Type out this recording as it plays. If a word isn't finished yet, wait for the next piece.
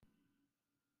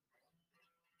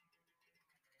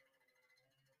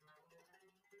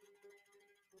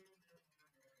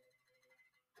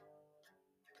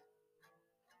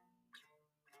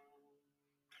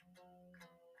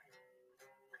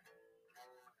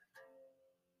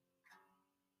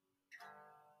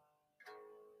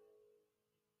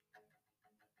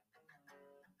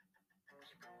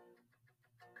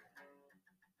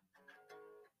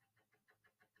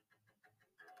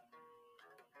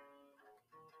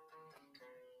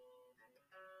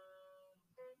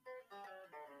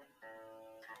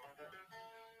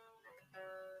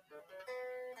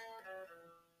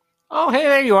Oh, hey,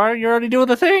 there you are. You're already doing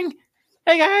the thing.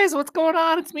 Hey, guys, what's going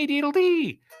on? It's me,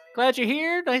 Deedle-D. Glad you're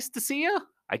here. Nice to see you.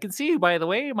 I can see you, by the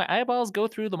way. My eyeballs go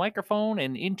through the microphone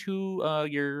and into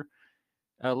your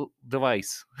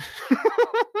device.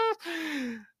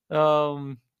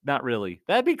 Not really.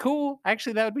 That'd be cool.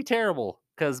 Actually, that would be terrible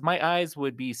because my eyes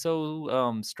would be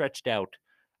so stretched out.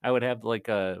 I would have like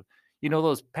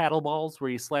those paddle balls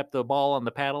where you slap the ball on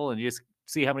the paddle and you just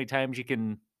see how many times you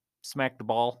can smack the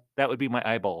ball. That would be my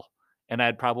eyeball, and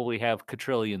I'd probably have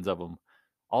quadrillions of them.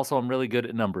 Also, I'm really good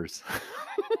at numbers.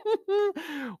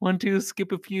 One, two,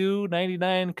 skip a few,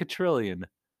 99 quadrillion.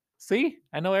 See,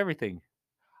 I know everything.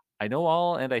 I know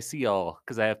all and I see all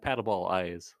because I have paddleball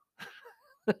eyes.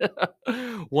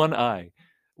 One eye.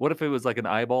 What if it was like an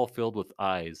eyeball filled with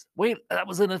eyes? Wait, that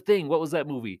was in a thing. What was that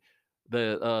movie?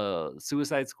 The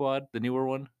Suicide Squad, the newer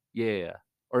one? Yeah.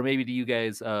 Or maybe to you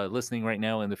guys listening right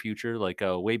now in the future, like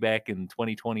way back in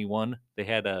 2021, they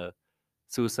had a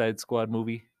Suicide Squad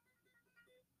movie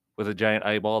with a giant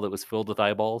eyeball that was filled with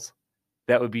eyeballs.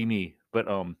 That would be me. But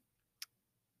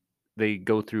they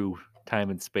go through time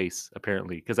and space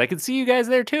apparently because I can see you guys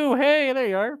there too. Hey, there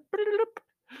you are.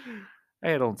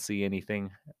 I don't see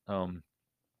anything. Um,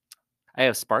 I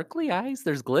have sparkly eyes.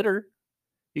 There's glitter.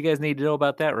 You guys need to know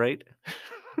about that, right?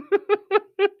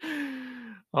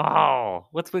 Oh,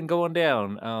 what's been going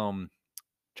down?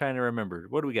 Trying to remember.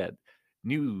 What do we got?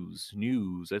 News.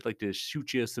 I'd like to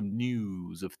shoot you some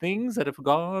news of things that have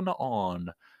gone on.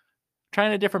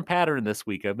 Trying a different pattern this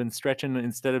week. I've been stretching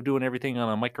instead of doing everything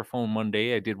on a microphone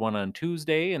Monday. I did one on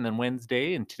Tuesday and then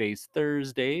Wednesday, and today's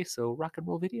Thursday. So rock and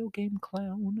roll video game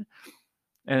clown.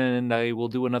 And I will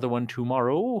do another one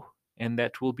tomorrow, and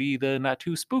that will be the not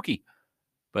too spooky.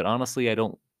 But honestly, I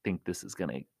don't think this is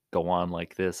gonna go on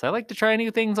like this. I like to try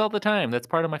new things all the time. That's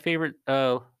part of my favorite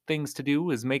things to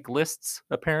do is make lists,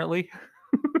 apparently,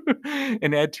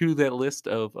 and add to that list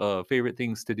of favorite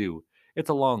things to do.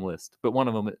 It's a long list, but one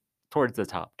of them towards the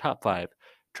top five.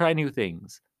 Try new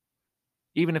things,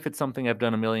 even if it's something I've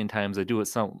done a million times. I do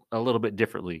it a little bit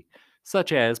differently,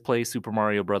 such as play Super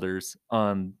Mario Brothers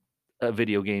on a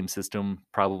video game system,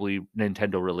 probably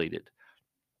Nintendo related.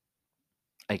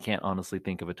 I can't honestly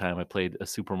think of a time I played a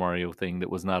Super Mario thing that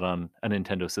was not on a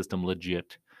Nintendo system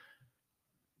legit.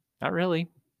 Not really.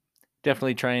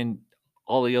 Definitely trying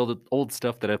all the old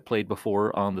stuff that I've played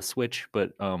before on the Switch,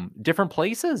 but different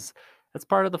places. That's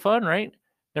part of the fun, right?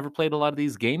 Never played a lot of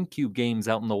these GameCube games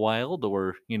out in the wild,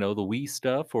 or the Wii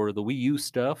stuff, or the Wii U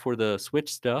stuff, or the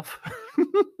Switch stuff.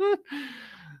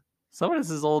 Some of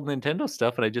this is old Nintendo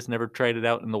stuff, and I just never tried it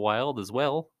out in the wild as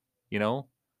well. You know,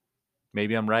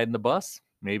 maybe I'm riding the bus,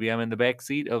 maybe I'm in the back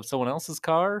seat of someone else's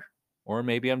car, or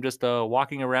maybe I'm just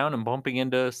walking around and bumping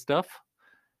into stuff.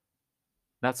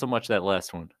 Not so much that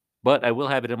last one, but I will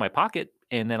have it in my pocket,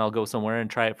 and then I'll go somewhere and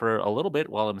try it for a little bit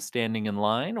while I'm standing in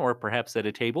line or perhaps at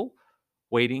a table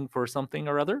waiting for something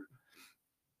or other.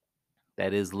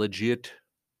 That is legit.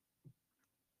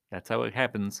 That's how it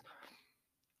happens.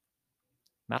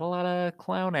 Not a lot of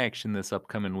clown action this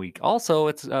upcoming week. Also,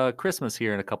 it's Christmas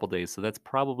here in a couple days, so that's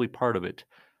probably part of it.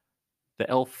 The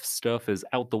elf stuff is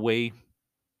out the way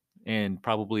and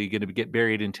probably going to get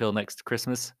buried until next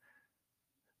Christmas,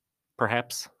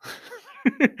 perhaps.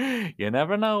 You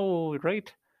never know,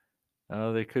 right?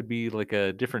 There could be like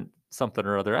a different something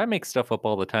or other. I make stuff up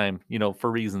all the time, for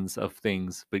reasons of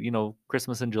things. But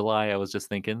Christmas in July, I was just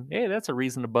thinking, hey, that's a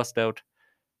reason to bust out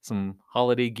some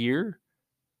holiday gear.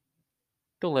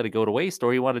 Don't let it go to waste.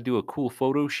 Or you want to do a cool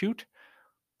photo shoot?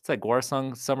 It's like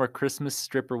Guarsong Summer Christmas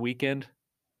Stripper Weekend.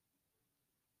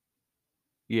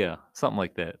 Yeah, something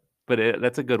like that. But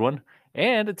that's a good one,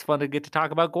 and it's fun to get to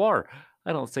talk about Guar.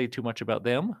 I don't say too much about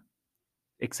them,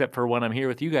 except for when I'm here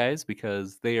with you guys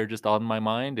because they are just on my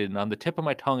mind and on the tip of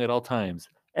my tongue at all times.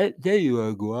 There you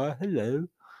are, Gua. Hello.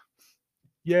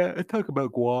 Yeah, I talk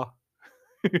about Gua.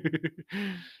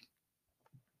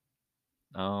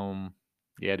 um,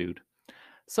 yeah, dude.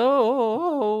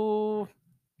 So,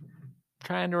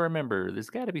 trying to remember, there's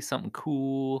got to be something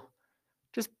cool.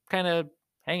 Just kind of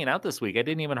hanging out this week. I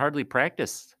didn't even hardly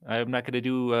practice. I'm not going to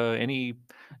do any.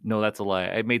 No, that's a lie.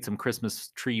 I made some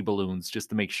Christmas tree balloons just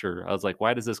to make sure. I was like,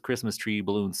 why does this Christmas tree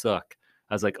balloon suck?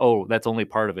 I was like, oh, that's only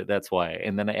part of it. That's why.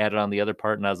 And then I added on the other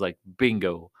part and I was like,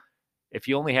 bingo. If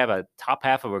you only have a top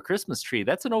half of a Christmas tree,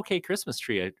 that's an okay Christmas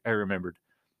tree. I remembered.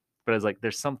 But I was like,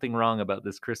 there's something wrong about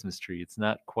this Christmas tree. It's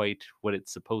not quite what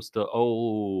it's supposed to.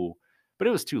 Oh, but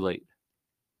it was too late.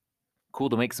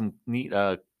 Cool to make some neat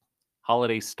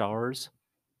holiday stars.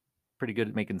 Pretty good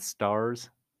at making stars,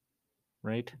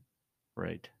 right?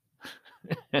 Right.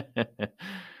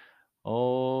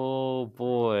 Oh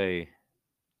boy.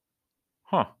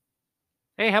 Huh.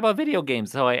 Hey, how about video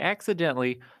games? So I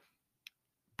accidentally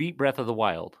beat Breath of the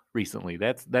Wild recently.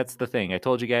 That's the thing. I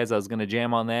told you guys I was gonna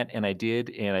jam on that, and I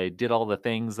did all the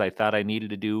things I thought I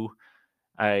needed to do.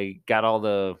 I got all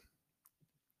the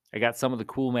I got some of the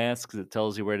cool masks that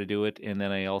tells you where to do it, and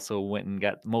then I also went and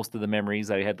got most of the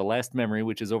memories. I had the last memory,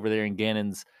 which is over there in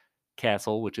Ganon's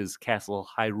castle, which is Castle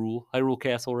Hyrule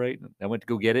Castle, right? I went to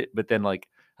go get it, but then like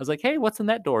I was like, "Hey, what's in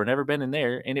that door?" Never been in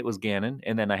there, and it was Ganon,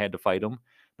 and then I had to fight him.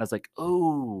 I was like,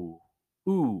 "Oh,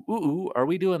 ooh, are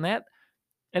we doing that?"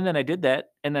 And then I did that,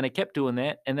 and then I kept doing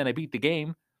that, and then I beat the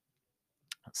game.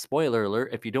 Spoiler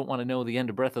alert, if you don't want to know the end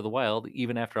of Breath of the Wild,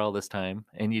 even after all this time,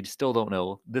 and you still don't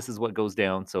know, this is what goes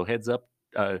down. So heads up,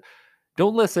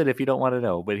 don't listen if you don't want to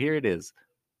know, but here it is.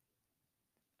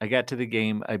 I got to the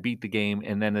game, I beat the game,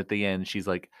 and then at the end, she's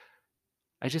like,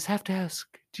 I just have to ask,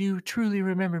 do you truly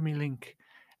remember me, Link?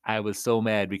 I was so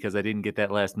mad because I didn't get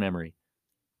that last memory.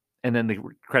 And then the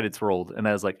credits rolled, and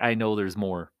I was like, I know there's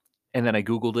more. And then I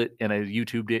Googled it and I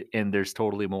YouTubed it, and there's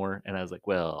totally more. And I was like,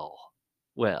 well.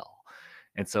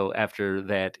 And so after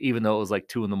that, even though it was like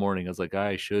 2 in the morning, I was like,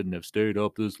 I shouldn't have stayed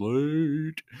up this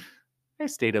late. I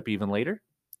stayed up even later.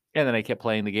 And then I kept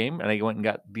playing the game, and I went and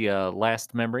got the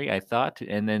last memory, I thought.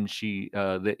 And then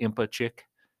the Impa chick,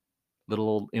 little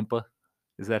old Impa,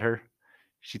 is that her?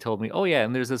 She told me, "Oh yeah,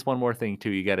 and there's this one more thing too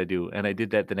you got to do." And I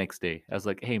did that the next day. I was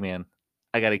like, "Hey man,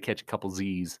 I got to catch a couple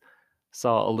Z's."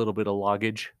 Saw a little bit of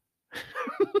loggage.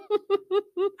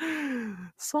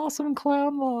 Saw some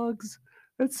clown logs.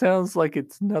 That sounds like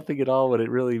it's nothing at all what it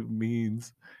really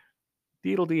means.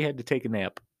 Deedle-D had to take a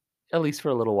nap, at least for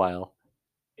a little while.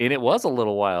 And it was a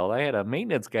little while. I had a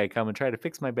maintenance guy come and try to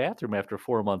fix my bathroom after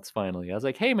 4 months finally. I was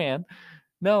like, "Hey man,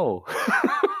 no."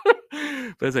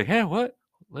 But it's like, "Hey, what?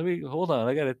 Let me hold on.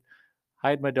 I gotta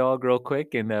hide my dog real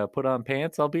quick and put on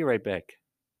pants. I'll be right back."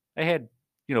 I had,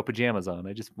 pajamas on.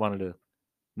 I just wanted to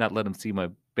not let him see my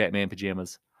Batman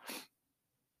pajamas.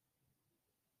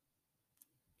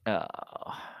 Uh,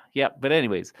 yeah, but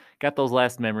anyways, got those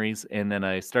last memories, and then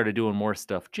I started doing more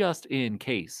stuff just in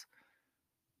case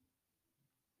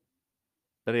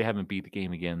that I haven't beat the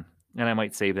game again. And I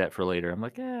might save that for later. I'm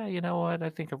like, yeah, you know what?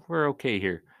 I think we're okay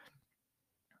here.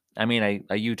 I mean, I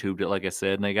YouTubed it, like I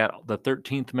said, and I got the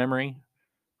 13th memory,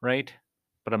 right?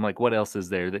 But I'm like, what else is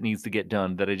there that needs to get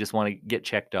done that I just want to get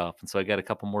checked off? And so I got a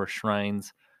couple more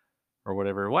shrines or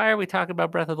whatever. Why are we talking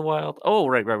about Breath of the Wild? Oh,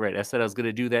 right. I said I was going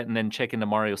to do that and then check into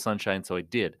Mario Sunshine, so I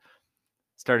did.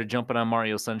 Started jumping on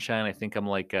Mario Sunshine. I think I'm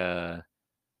like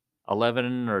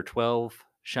 11 or 12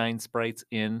 shine sprites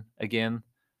in again.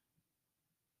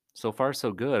 So far,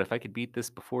 so good. If I could beat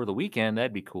this before the weekend,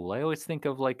 that'd be cool. I always think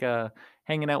of like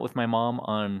hanging out with my mom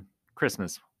on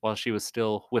Christmas while she was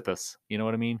still with us. You know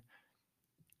what I mean?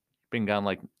 Been gone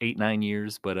like 8, 9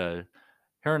 years, but her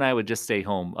and I would just stay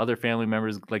home. Other family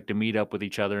members like to meet up with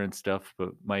each other and stuff, but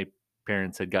my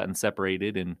parents had gotten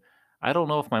separated, and I don't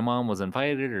know if my mom was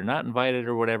invited or not invited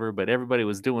or whatever, but everybody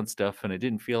was doing stuff, and it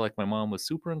didn't feel like my mom was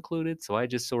super included. So I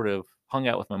just sort of hung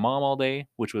out with my mom all day,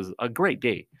 which was a great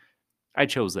day. I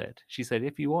chose that. She said,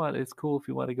 if you want, it's cool if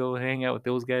you want to go hang out with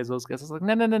those guys, those guys. I was like,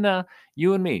 no.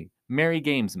 You and me, Merry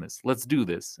Gamesmas. Let's do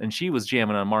this. And she was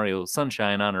jamming on Mario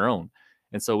Sunshine on her own.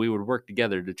 And so we would work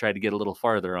together to try to get a little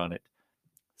farther on it.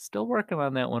 Still working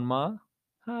on that one, Ma.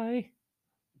 Hi.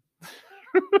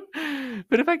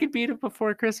 But if I could beat it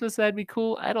before Christmas, that'd be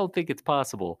cool. I don't think it's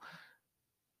possible.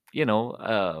 You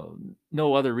know,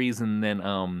 no other reason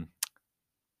than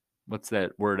what's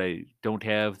that word? I don't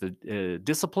have the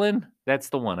discipline. That's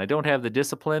the one. I don't have the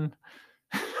discipline.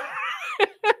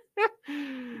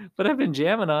 But I've been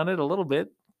jamming on it a little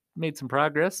bit. Made some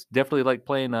progress. Definitely like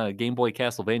playing Game Boy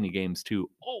Castlevania games too.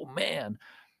 Oh man,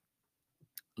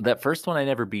 that first one I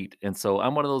never beat, and so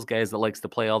I'm one of those guys that likes to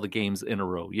play all the games in a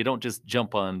row. You don't just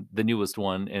jump on the newest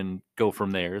one and go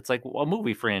from there. It's like a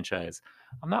movie franchise.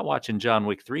 I'm not watching John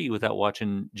Wick 3 without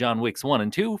watching John Wick's 1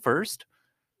 and 2 first.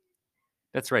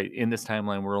 That's right. In this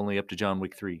timeline, we're only up to John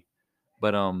Wick 3.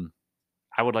 But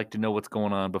I would like to know what's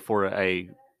going on before I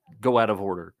go out of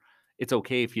order. It's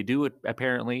okay if you do it,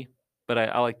 apparently, but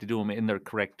I like to do them in their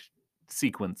correct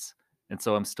sequence. And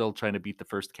so I'm still trying to beat the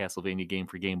first Castlevania game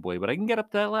for Game Boy, but I can get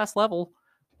up to that last level,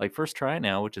 like first try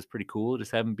now, which is pretty cool.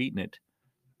 Just haven't beaten it.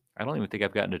 I don't even think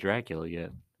I've gotten to Dracula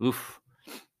yet. Oof.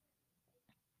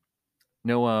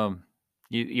 No,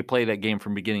 you play that game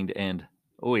from beginning to end.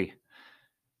 Oi.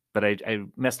 But I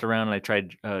messed around and I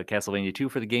tried Castlevania 2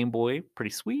 for the Game Boy.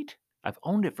 Pretty sweet. I've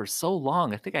owned it for so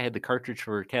long. I think I had the cartridge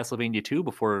for Castlevania 2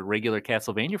 before regular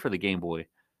Castlevania for the Game Boy.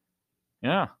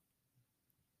 Yeah.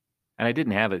 And I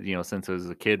didn't have it, since I was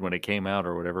a kid when it came out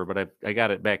or whatever, but I got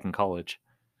it back in college.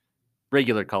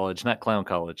 Regular college, not clown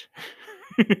college.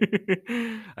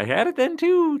 I had it then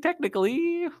too,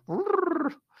 technically.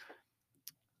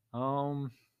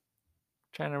 Trying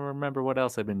to remember what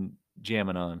else I've been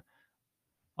jamming on.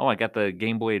 Oh, I got the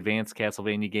Game Boy Advance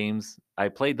Castlevania games. I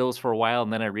played those for a while,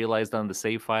 and then I realized on the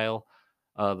save file,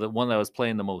 the one that I was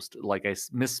playing the most, like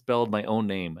misspelled my own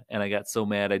name, and I got so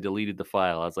mad I deleted the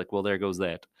file. I was like, "Well, there goes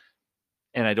that,"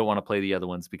 and I don't want to play the other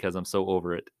ones because I'm so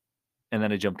over it. And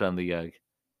then I jumped on the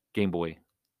Game Boy,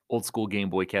 old school Game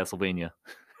Boy Castlevania.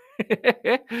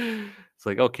 It's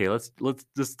like, okay, let's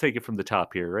just take it from the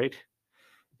top here, right?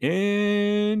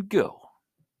 And go.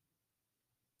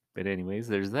 But anyways,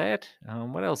 there's that.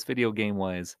 What else video game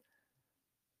wise?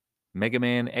 Mega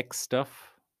Man X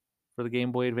stuff for the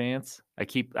Game Boy Advance. I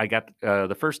got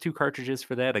the first two cartridges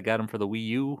for that. I got them for the Wii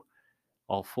U,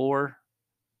 all four,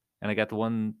 and I got the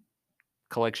one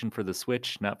collection for the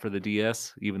Switch, not for the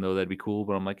DS, even though that'd be cool.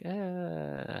 But I'm like,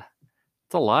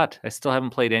 it's a lot. I still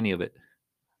haven't played any of it.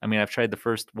 I mean, I've tried the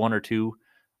first one or two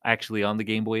actually on the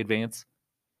Game Boy Advance.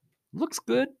 Looks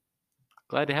good.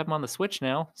 Glad to have them on the Switch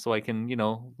now, so I can,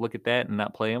 look at that and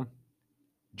not play them.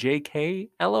 JK,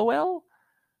 LOL,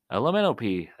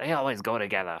 LMNOP. They always go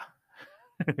together.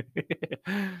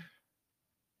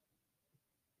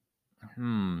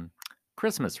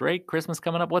 Christmas, right? Christmas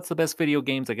coming up. What's the best video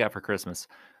games I got for Christmas?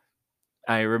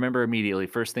 I remember immediately.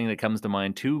 First thing that comes to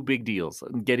mind, two big deals.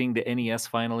 Getting the NES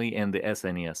finally and the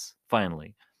SNES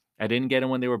finally. I didn't get them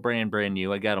when they were brand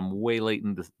new. I got them way late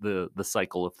in the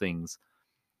cycle of things.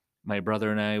 My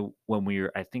brother and I, when we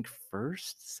were, I think,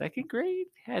 second grade,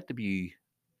 had to be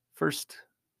first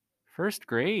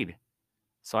grade.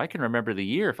 So I can remember the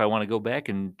year if I want to go back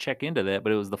and check into that.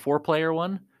 But it was the 4-player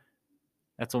one.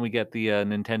 That's when we got the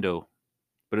Nintendo.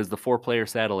 But it was the 4-player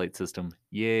satellite system.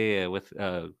 Yeah, with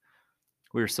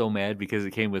we were so mad because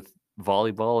it came with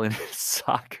volleyball and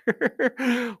soccer.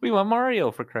 We want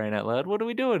Mario, for crying out loud. What are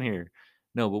we doing here?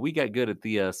 No, but we got good at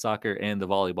the soccer and the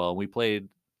volleyball. And we played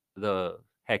the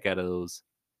heck out of those.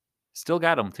 Still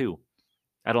got them too.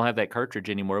 I don't have that cartridge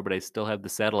anymore, but I still have the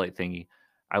satellite thingy.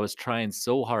 I was trying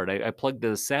so hard. I plugged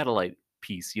the satellite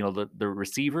piece, the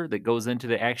receiver that goes into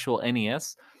the actual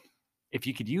NES. If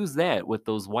you could use that with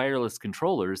those wireless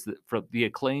controllers from the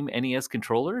Acclaim NES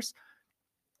controllers,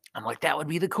 I'm like, that would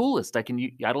be the coolest. I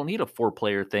don't need a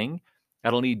 4-player thing.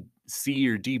 I don't need C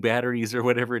or D batteries or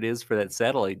whatever it is for that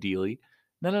satellite dealy.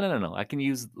 No. I can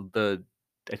use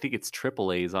I think it's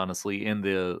triple A's, honestly, in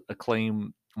the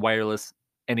Acclaim wireless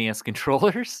NES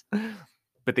controllers.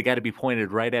 But they got to be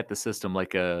pointed right at the system,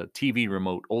 like a TV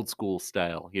remote, old school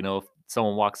style. If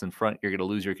someone walks in front, you're going to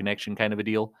lose your connection, kind of a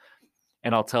deal.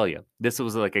 And I'll tell you, this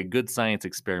was like a good science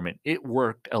experiment. It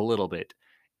worked a little bit.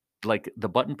 Like the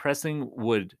button pressing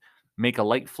would make a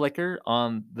light flicker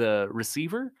on the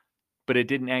receiver, but it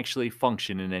didn't actually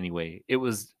function in any way. It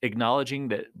was acknowledging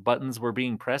that buttons were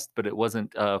being pressed, but it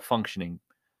wasn't functioning.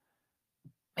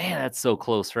 Man, that's so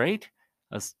close, right?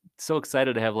 I was so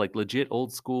excited to have like legit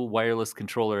old school wireless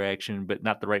controller action, but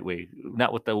not the right way.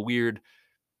 Not with the weird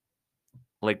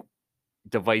like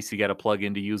device you got to plug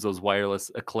in to use those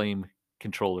wireless Acclaim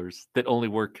controllers that only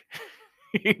work,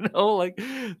 like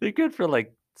they're good for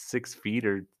like 6 feet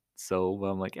or so. But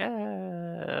I'm like,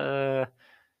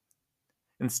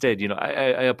 instead,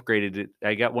 I upgraded it.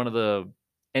 I got one of the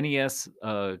NES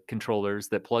controllers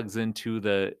that plugs into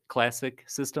the Classic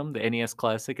system, the NES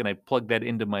Classic, and I plugged that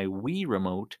into my Wii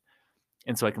remote,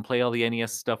 and so I can play all the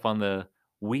NES stuff on the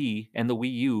Wii and the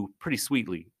Wii U pretty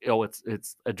sweetly. Oh, it's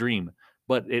a dream.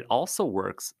 But it also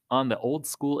works on the old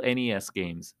school NES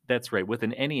games. That's right. With an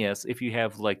NES, if you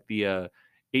have like the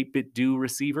 8-bit do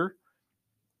receiver,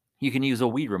 you can use a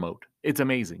Wii remote. It's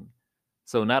amazing.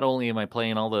 So not only am I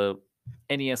playing all the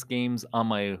NES games on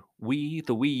my Wii,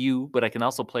 the Wii U, but I can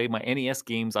also play my NES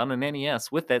games on an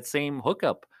NES with that same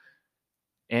hookup.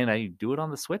 And I do it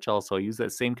on the Switch also. I use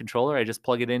that same controller. I just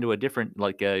plug it into a different,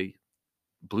 like a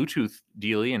Bluetooth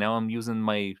dealy, and now I'm using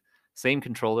my same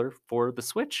controller for the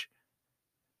Switch.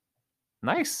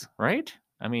 Nice, right?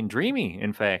 I mean, dreamy,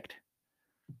 in fact.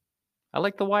 I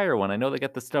like the wire one. I know they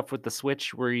got the stuff with the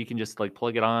Switch where you can just like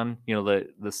plug it on,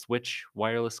 the Switch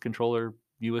wireless controller,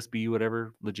 USB,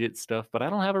 whatever, legit stuff. But I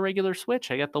don't have a regular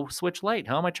Switch. I got the Switch Lite.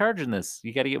 How am I charging this?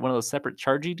 You got to get one of those separate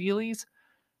chargy dealies.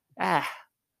 Ah,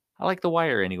 I like the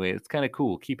wire anyway. It's kind of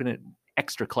cool, keeping it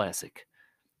extra classic.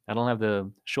 I don't have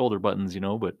the shoulder buttons,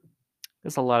 but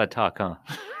there's a lot of talk, huh?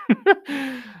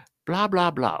 Blah, blah,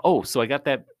 blah. Oh, so I got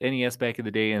that NES back in the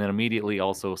day, and then immediately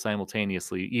also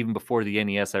simultaneously, even before the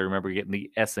NES, I remember getting the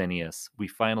SNES. We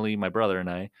finally, my brother and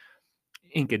I,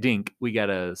 Ink a Dink, we got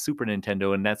a Super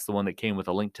Nintendo, and that's the one that came with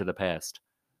A Link to the Past.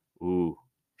 Ooh,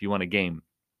 if you want a game.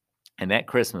 And that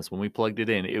Christmas, when we plugged it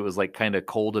in, it was like kind of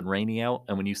cold and rainy out.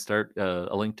 And when you start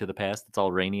A Link to the Past, it's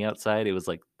all rainy outside. It was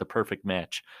like the perfect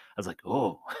match. I was like,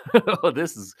 oh, it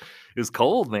was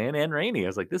cold, man, and rainy. I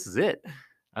was like, this is it.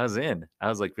 I was in. I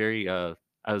was like I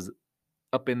was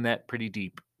up in that pretty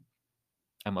deep,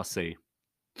 I must say.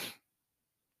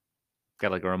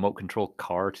 Got like a remote control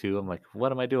car too. I'm like,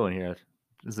 what am I doing here?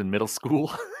 This is in middle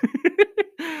school.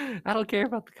 I don't care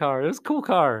about the car. It was a cool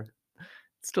car.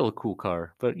 It's still a cool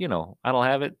car, but I don't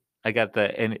have it. I got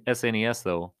the SNES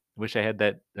though. Wish I had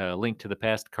that Link to the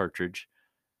Past cartridge.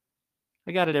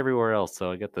 I got it everywhere else.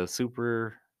 So I got the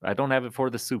Super. I don't have it for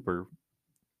the Super.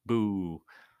 Boo.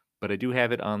 But I do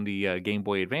have it on the Game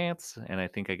Boy Advance, and I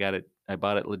think I got it. I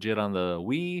bought it legit on the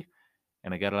Wii,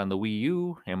 and I got it on the Wii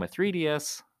U and my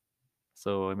 3DS.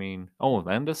 So I mean, oh,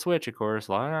 and the Switch, of course,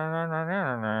 and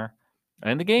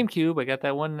the GameCube. I got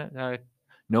that one.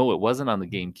 No, it wasn't on the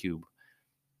GameCube.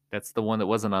 That's the one that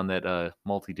wasn't on that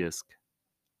multi-disc.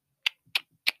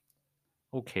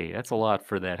 Okay, that's a lot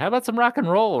for that. How about some rock and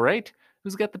roll, right?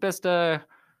 Who's got the best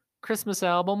Christmas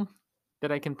album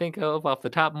that I can think of off the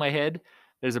top of my head?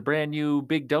 There's a brand new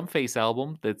Big Dumbface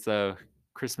album that's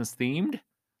Christmas themed.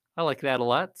 I like that a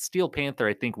lot. Steel Panther,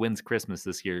 I think, wins Christmas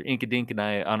this year. Inka Dink and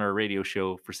I, on our radio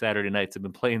show for Saturday nights, have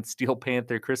been playing Steel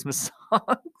Panther Christmas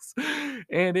songs,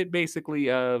 and it basically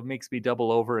makes me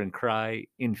double over and cry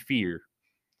in fear.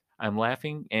 I'm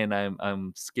laughing and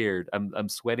I'm scared. I'm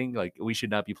sweating. Like we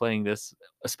should not be playing this,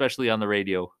 especially on the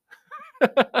radio.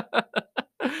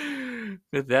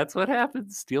 But that's what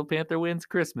happens. Steel Panther wins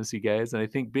Christmas, you guys, and I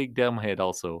think Big Dumbhead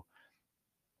also.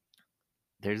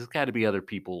 There's got to be other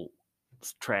people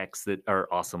tracks that are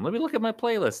awesome. Let me look at my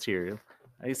playlist here.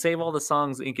 I save all the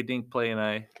songs Inka Dink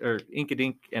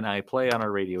and I play on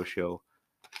our radio show.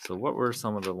 So what were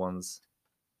some of the ones?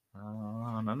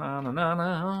 No, no, no, no, no,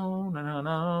 no, no,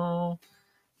 no.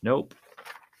 Nope.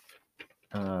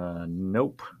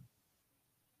 Nope.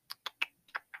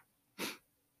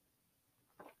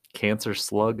 Cancer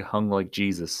slug hung like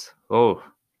Jesus. Oh,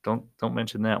 don't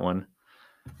mention that one.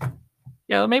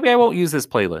 Yeah, maybe I won't use this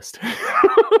playlist.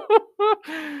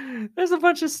 There's a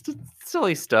bunch of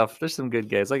silly stuff. There's some good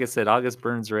guys. Like I said, August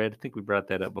Burns Red. I think we brought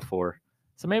that up before.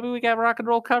 So maybe we got rock and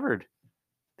roll covered.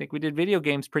 I think we did video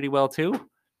games pretty well too.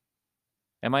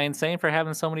 Am I insane for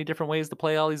having so many different ways to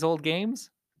play all these old games?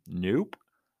 Nope.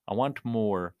 I want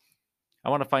more. I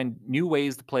want to find new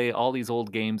ways to play all these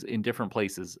old games in different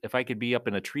places. If I could be up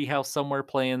in a treehouse somewhere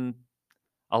playing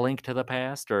A Link to the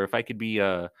Past, or if I could be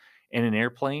in an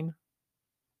airplane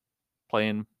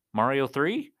playing Mario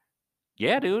 3,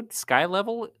 yeah, dude, sky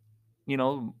level,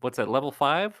 what's that, level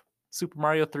 5? Super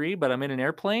Mario 3, but I'm in an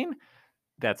airplane?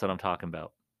 That's what I'm talking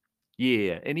about.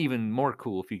 Yeah, and even more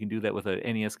cool if you can do that with a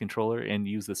NES controller and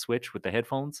use the Switch with the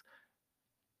headphones.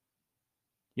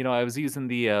 I was using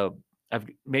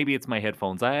maybe it's my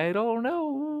headphones. I don't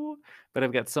know, but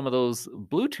I've got some of those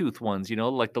Bluetooth ones.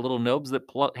 Like the little knobs that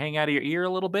hang out of your ear a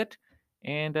little bit,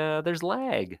 and there's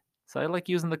lag. So I like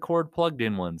using the cord plugged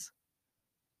in ones.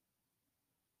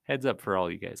 Heads up for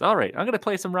all you guys. All right, I'm gonna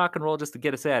play some rock and roll just to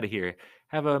get us out of here.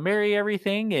 Have a merry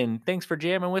everything, and thanks for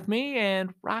jamming with me.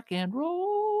 And rock and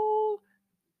roll.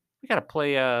 We gotta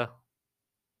play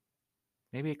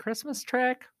maybe a Christmas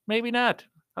track, maybe not.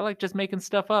 I like just making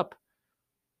stuff up.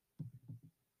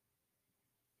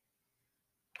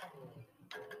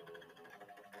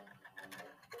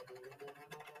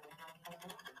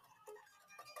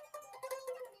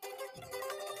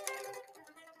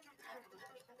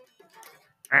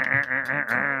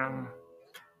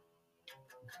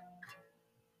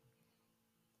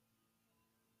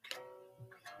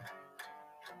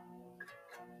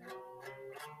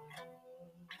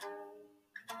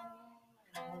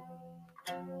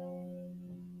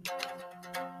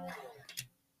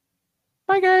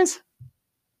 Bye, guys.